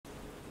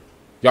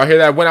Y'all hear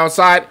that? Went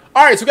outside.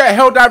 All right, so we got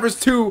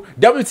Helldivers 2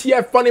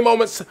 WTF funny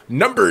moments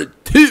number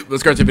 2.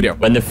 Let's go to the video.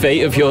 When the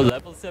fate of your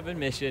level 7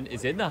 mission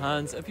is in the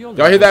hands of your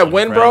y'all hear that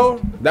win, friend.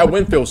 bro? That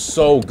win feels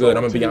so good.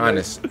 I'm gonna be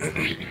honest.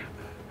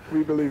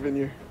 We believe in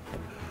you.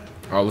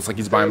 Oh, looks like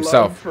he's by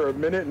himself. For a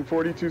minute and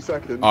 42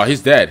 seconds. Oh,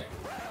 he's dead.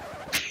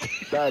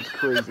 That's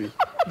crazy.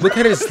 Look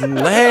at his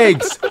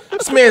legs.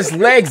 This man's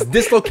legs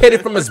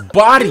dislocated from his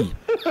body.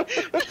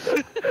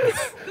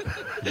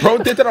 Bro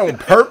did that on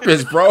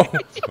purpose, bro.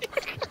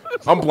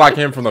 I'm blocking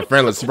him from the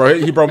friend list,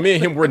 bro. Bro, me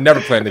and him, we're never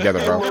playing together,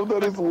 I bro. love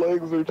that his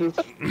legs are just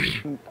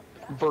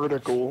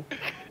vertical.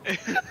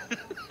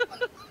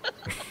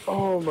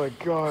 Oh my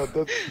god,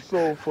 that's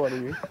so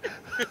funny.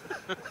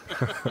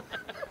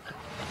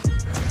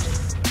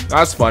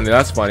 That's funny.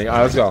 That's funny. All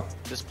right, let's go.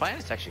 This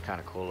planet's actually kind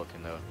of cool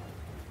looking, though.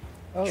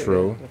 Oh,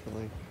 True. Yeah,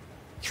 definitely.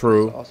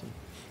 True. That's awesome.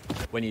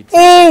 When your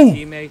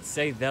teammates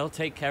say they'll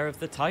take care of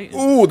the Titan.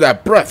 Ooh,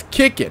 that breath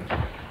kicking.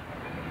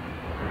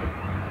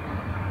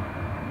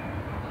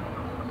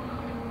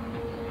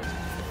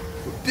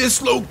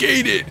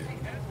 Dislocated.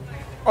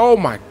 Oh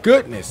my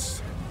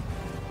goodness.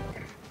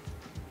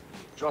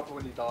 Drop it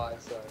when you die,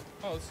 so.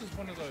 Oh, this is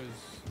one of those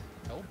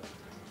elbows.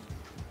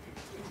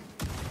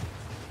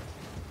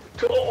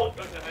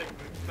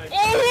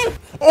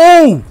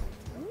 Oh!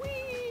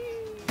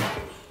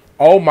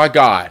 Oh my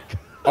god.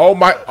 Oh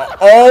my.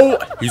 Oh!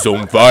 He's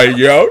on fire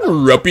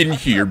up in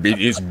here, but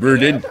it's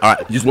burning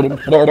hot. If this wasn't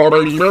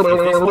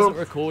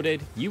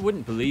recorded, you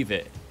wouldn't believe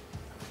it.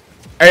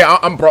 Hey,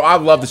 bro, I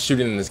love the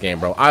shooting in this game,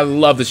 bro. I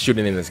love the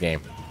shooting in this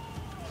game.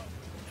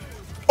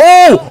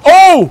 Oh!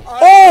 Oh!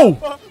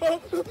 Oh!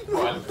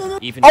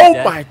 Even Oh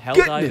death, my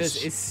Helldivers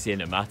goodness. is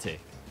cinematic.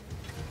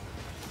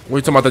 What are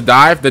you talking about, the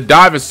dive? The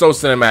dive is so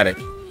cinematic.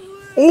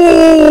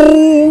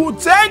 Ooh!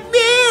 Take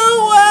me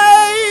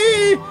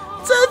away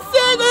to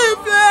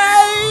Singapore.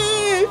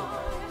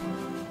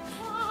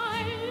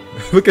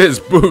 Look at his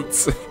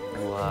boots.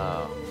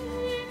 Wow.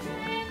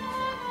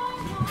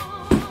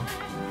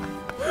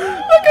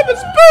 Look at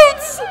his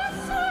boots.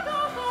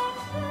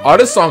 Oh,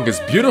 this song is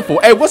beautiful.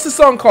 Hey, what's the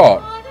song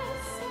called?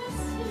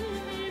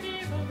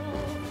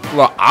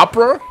 La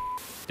Opera?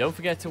 Don't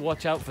forget to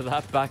watch out for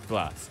that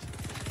backblast.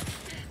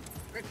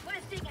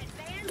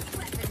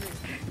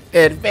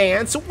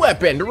 Advanced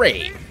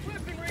weaponry.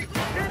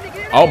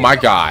 Oh my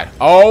god.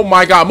 Oh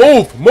my god.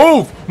 Move!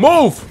 Move!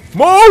 Move!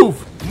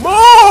 Move!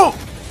 Move!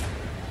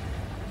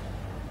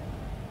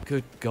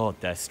 Good god,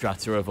 their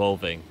strats are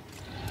evolving.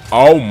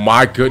 Oh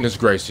my goodness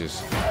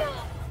gracious.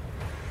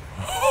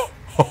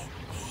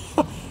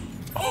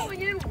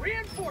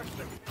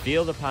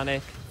 Feel the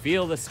panic,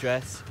 feel the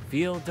stress,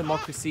 feel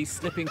democracy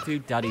slipping through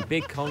Daddy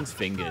Big Kong's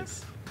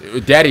fingers.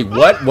 Daddy,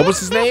 what? What was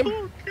his name?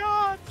 Oh,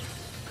 God.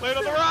 Land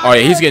on the rock. Oh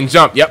yeah, he's getting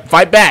jumped. Yep,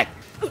 fight back.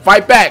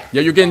 Fight back.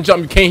 Yeah, you're getting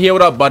jumped. You can't heal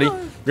it up, buddy.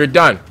 You're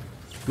done.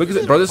 Look at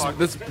this, bro.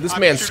 This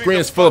man's screen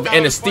is full of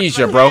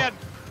anesthesia, bro.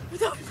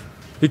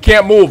 He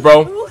can't move,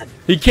 bro.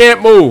 He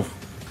can't move.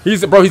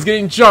 He's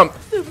getting jumped.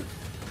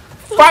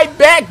 Fight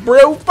back,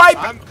 bro. Fight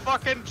back. I'm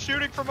fucking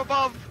shooting from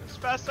above as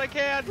fast as I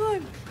can.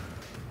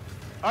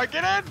 Alright,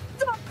 get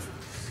in.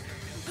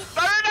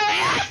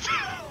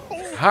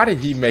 How did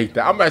he make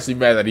that? I'm actually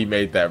mad that he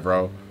made that,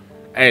 bro.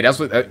 Hey, that's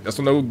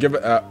when they'll give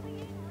it. I'm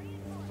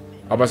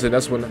about to say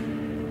that's when.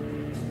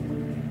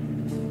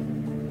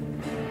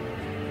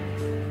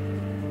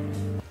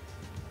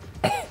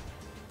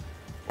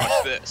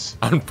 What's this?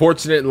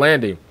 Unfortunate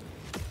landing.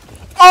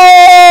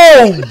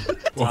 Oh!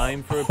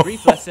 Time for a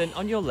brief lesson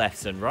on your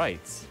lefts and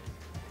rights.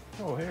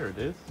 Oh, here it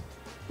is.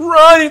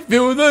 Running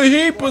through the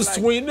heap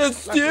between the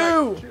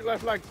two. Shoot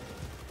left leg.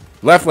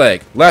 Left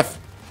leg. Left.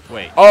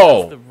 Wait,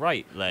 Oh. that's the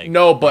right leg.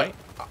 No, but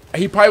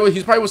he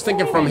probably was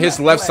thinking from his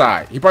left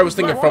side. He probably was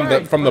thinking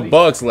from the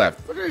bug's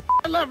left. Look at his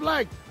left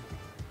leg.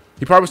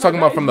 He probably was talking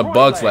about from the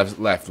bug's left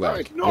No, leg.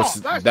 it's not.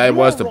 That's That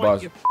was the your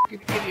bug's. right, you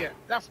fucking idiot.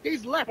 That's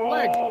his left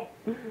leg.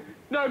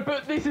 No,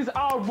 but this is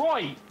our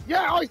right.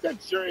 Yeah, I said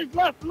shoot his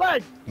left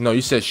leg. No,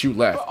 you said shoot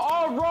left. But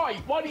our right.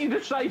 Why don't you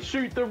just say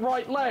shoot the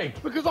right leg?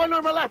 Because I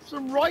know my lefts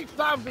and rights.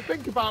 I have to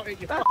think about it.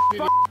 You That's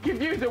fucking idiot.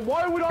 confusing.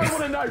 Why would I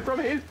want to know from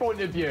his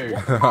point of view?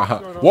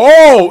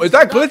 Whoa! Is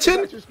that glitching?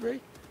 That's just me.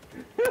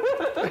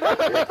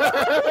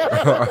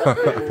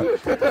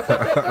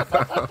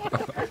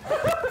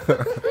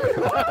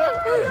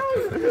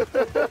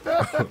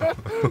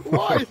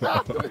 What is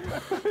happening?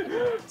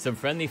 Some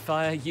friendly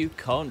fire you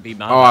can't be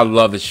mad Oh, I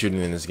love the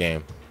shooting in this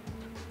game.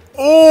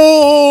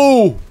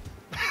 Oh!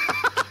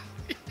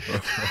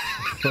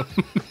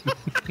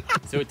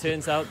 So it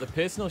turns out the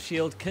personal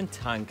shield can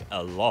tank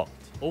a lot.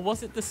 Or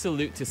was it the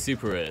salute to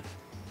Super Earth?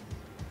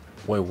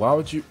 Wait, why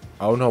would you?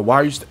 Oh no, why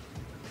are you?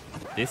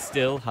 This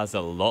still has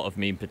a lot of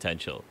meme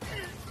potential.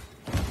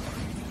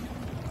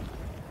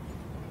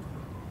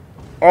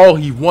 All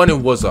he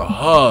wanted was a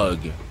hug.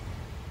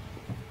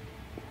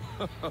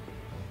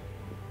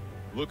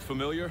 Look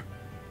familiar?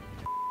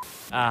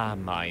 Ah,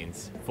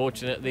 mines.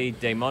 Fortunately,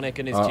 Daemonic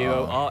and his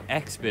duo are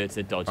experts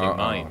at dodging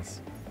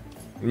mines.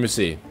 Let me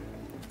see.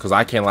 Because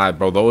I can't lie,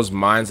 bro. Those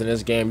mines in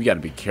this game, you got to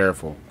be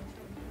careful.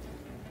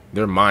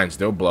 Their minds,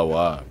 they'll blow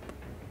up.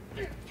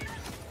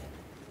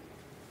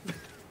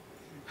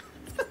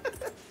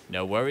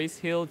 No worries,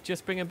 he'll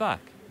just bring him back.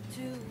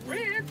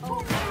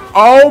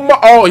 Oh my!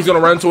 Oh, he's gonna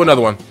run into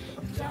another one.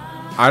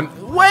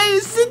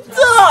 Ways to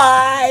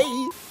die.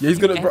 Yeah, he's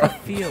gonna. Ever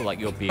feel like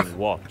you're being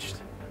watched?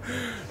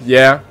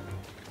 Yeah,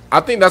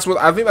 I think that's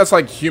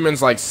like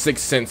humans' like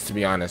sixth sense, to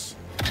be honest.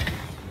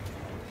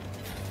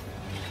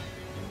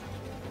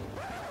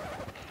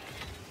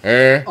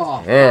 This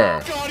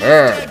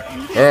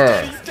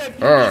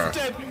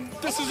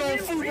is on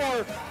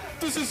Fubar.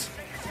 This is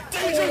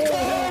danger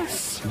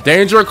close.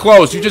 Danger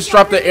close. You just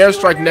dropped the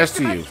airstrike next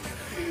to you.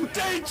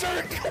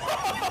 Danger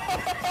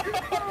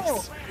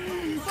close.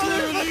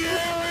 Clear the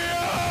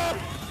area.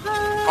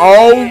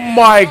 Oh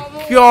my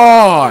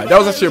god, that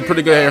was actually a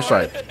pretty good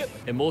airstrike.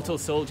 Immortal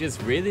Soldier's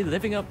really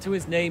living up to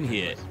his name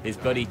here. His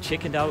buddy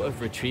chickened out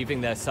of retrieving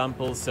their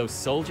samples, so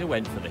Soldier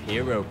went for the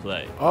hero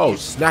play. Oh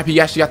snap!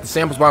 He actually got the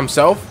samples by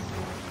himself.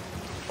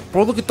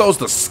 Bro, look at those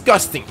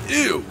disgusting.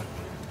 Ew.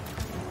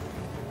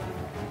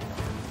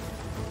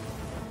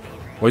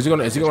 What is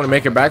he gonna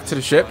make it back to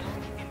the ship?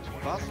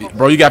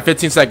 Bro, you got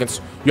 15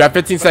 seconds. You have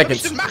 15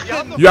 seconds.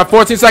 You have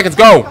 14 seconds.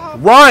 Go.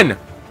 Run.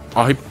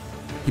 Oh, he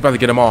about to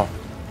get them all.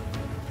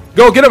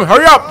 Go get him.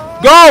 Hurry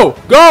up. Go.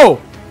 Go.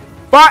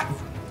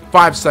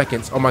 5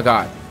 seconds. Oh my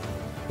god.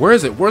 Where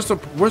is it? Where's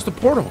the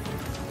portal?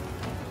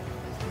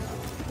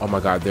 Oh my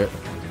god, there.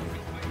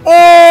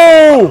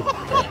 Oh!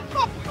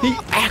 He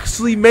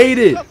actually made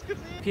it.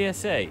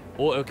 PSA,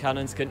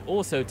 autocannons can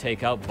also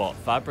take out bot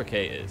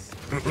fabricators.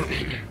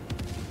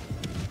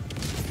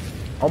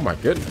 Oh my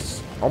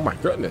goodness. Oh my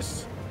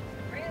goodness.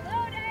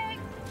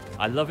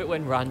 I love it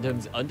when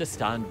randoms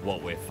understand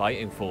what we're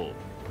fighting for.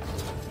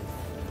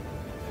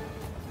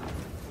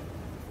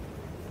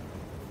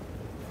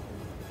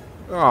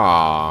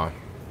 Aww.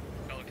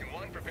 Pelican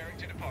 1 preparing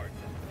to depart.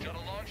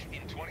 Shuttle launch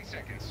in 20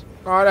 seconds.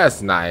 Oh,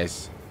 that's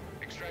nice.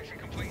 Extraction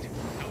complete.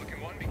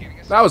 Pelican 1 beginning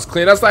ascent. That was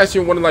clean. That's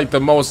actually one of like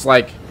the most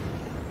like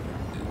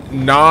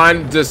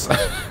just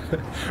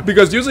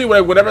because usually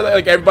whenever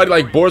like everybody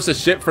like boards the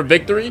ship for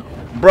victory,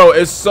 bro,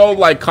 it's so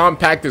like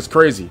compact, it's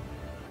crazy.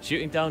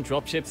 Shooting down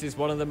dropships is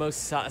one of the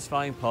most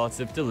satisfying parts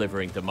of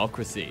delivering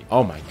democracy.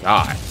 Oh my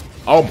god.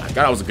 Oh my god,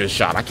 that was a good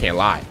shot. I can't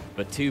lie.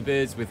 But two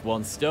birds with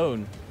one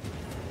stone.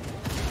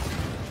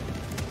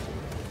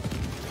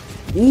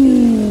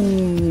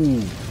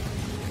 Ooh.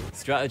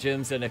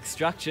 Stratagems and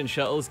extraction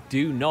shuttles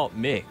do not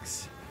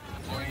mix.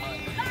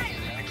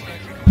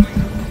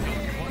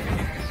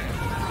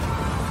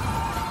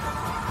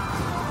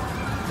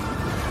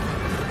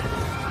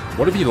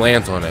 What if he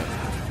lands on it?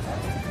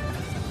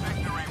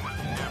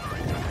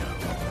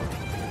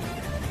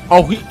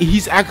 Oh,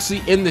 he's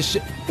actually in the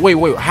ship. Wait,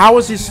 how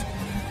is this?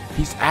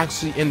 He's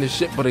actually in the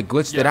ship, but it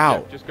glitched it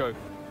out. Just go.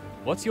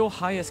 What's your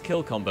highest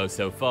kill combo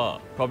so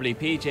far? Probably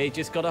PJ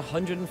just got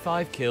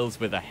 105 kills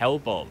with a Hell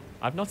Bomb.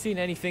 I've not seen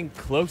anything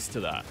close to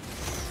that.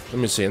 Let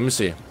me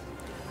see.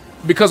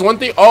 Because one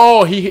thing,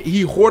 oh,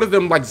 he hoarded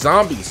them like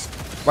zombies.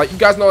 Like, you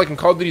guys know, like in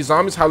Call of Duty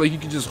Zombies, how like you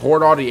can just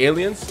hoard all the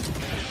aliens.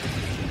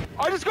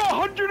 I just got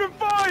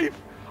 105!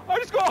 I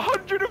just got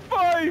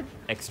 105!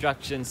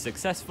 Extraction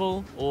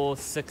successful or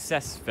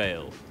success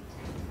fail?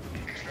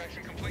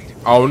 Extraction complete.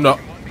 Oh no.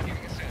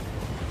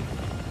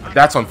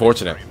 That's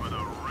unfortunate.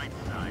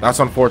 That's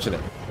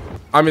unfortunate.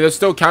 I mean, it's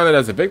still counted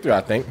as a victory,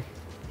 I think.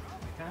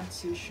 Can't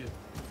see shit.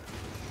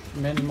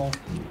 Many more.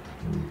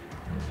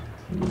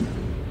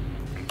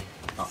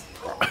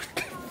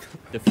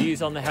 The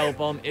fuse on the Hell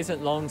Bomb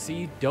isn't long, so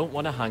you don't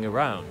want to hang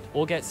around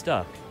or get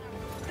stuck.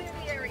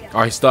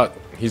 Oh, he's stuck.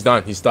 He's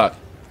done. He's stuck.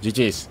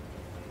 GG's.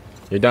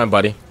 You're done,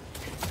 buddy.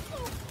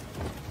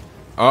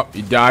 Oh,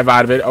 you dive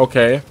out of it.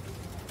 Okay.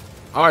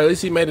 All right, at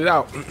least he made it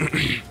out.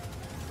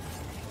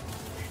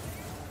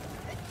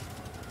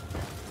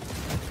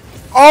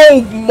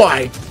 Oh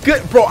my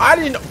good, bro.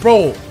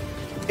 Bro,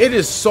 it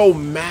is so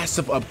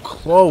massive up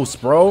close,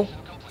 bro.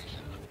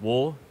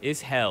 War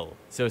is hell,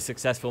 so a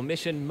successful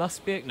mission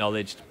must be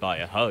acknowledged by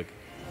a hug.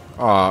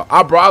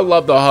 Bro, I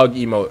love the hug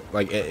emote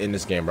like in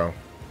this game, bro.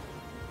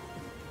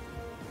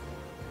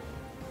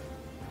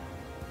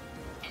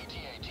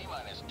 ETA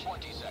T-minus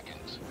 20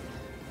 seconds.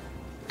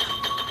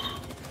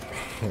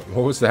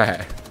 What was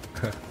that?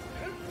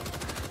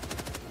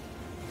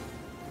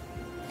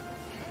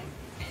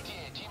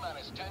 ETA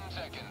T-minus 10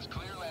 seconds.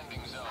 Clear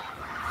landing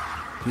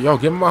zone. Yo,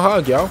 give him a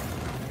hug, yo.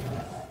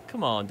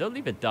 Come on, don't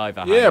leave a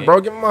diver Yeah, hanging.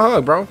 bro, give him a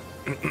hug, bro.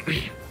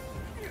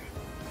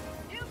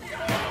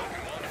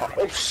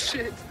 Oh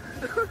shit!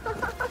 I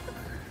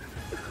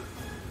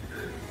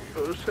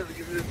was trying to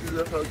give you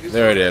the hug.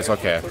 There it is.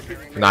 Okay,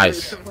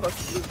 nice.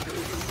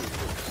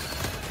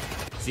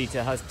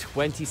 Zeta has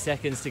 20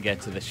 seconds to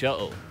get to the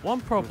shuttle.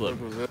 One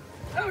problem.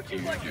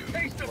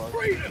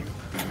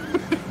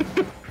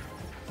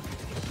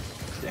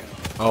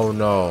 Oh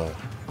no.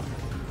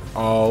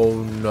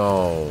 Oh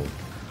no.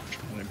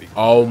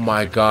 Oh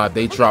my god,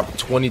 they dropped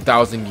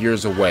 20,000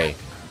 years away.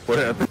 What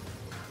happened?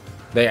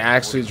 They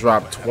actually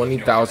dropped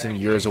 20,000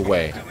 years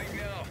away.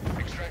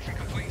 Extraction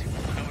complete.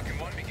 Pelican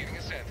 1 beginning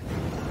ascent.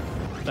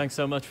 Thanks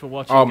so much for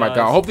watching. Oh my guys.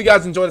 god. Hope you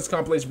guys enjoyed this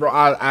compilation, bro.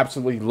 I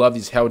absolutely love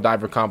these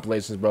Helldiver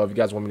compilations, bro. If you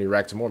guys want me to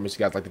react to more, make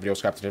sure you guys like the video,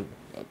 subscribe to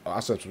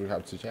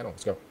the channel.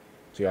 Let's go.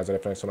 See you guys in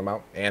the next one. I'm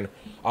out. And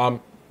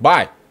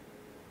bye.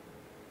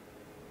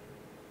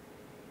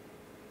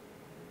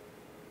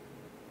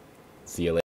 See you later.